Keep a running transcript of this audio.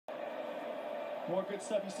More good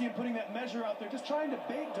stuff. You see him putting that measure out there, just trying to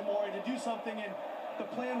bait Mori to do something, and the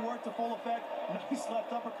plan worked to full effect. Nice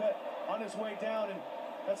left uppercut on his way down, and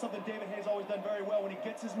that's something David Haye's always done very well. When he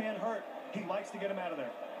gets his man hurt, he likes to get him out of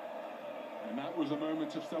there. And that was a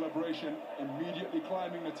moment of celebration, immediately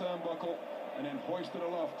climbing the turnbuckle and then hoisted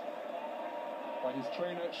aloft by his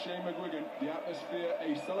trainer, Shane McGuigan. The atmosphere,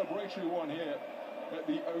 a celebratory one here at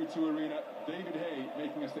the O2 Arena. David Haye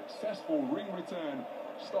making a successful ring return,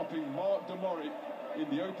 stopping Mark Mori in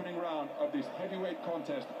the opening round of this heavyweight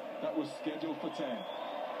contest that was scheduled for 10.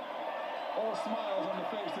 All smiles on the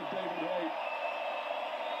face of David Haye.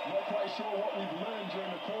 Not quite sure what we've learned during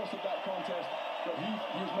the course of that contest, but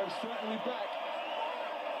he's most certainly back,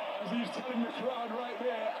 as he's telling the crowd right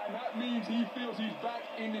there, and that means he feels he's back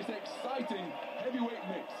in this exciting heavyweight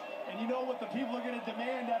mix. And you know what the people are going to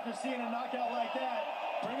demand after seeing a knockout like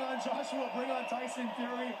that? Bring on Joshua, bring on Tyson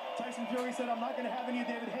Fury. Tyson Fury said, I'm not going to have any of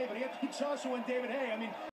David Haye, but Anthony Joshua and David Haye, I mean,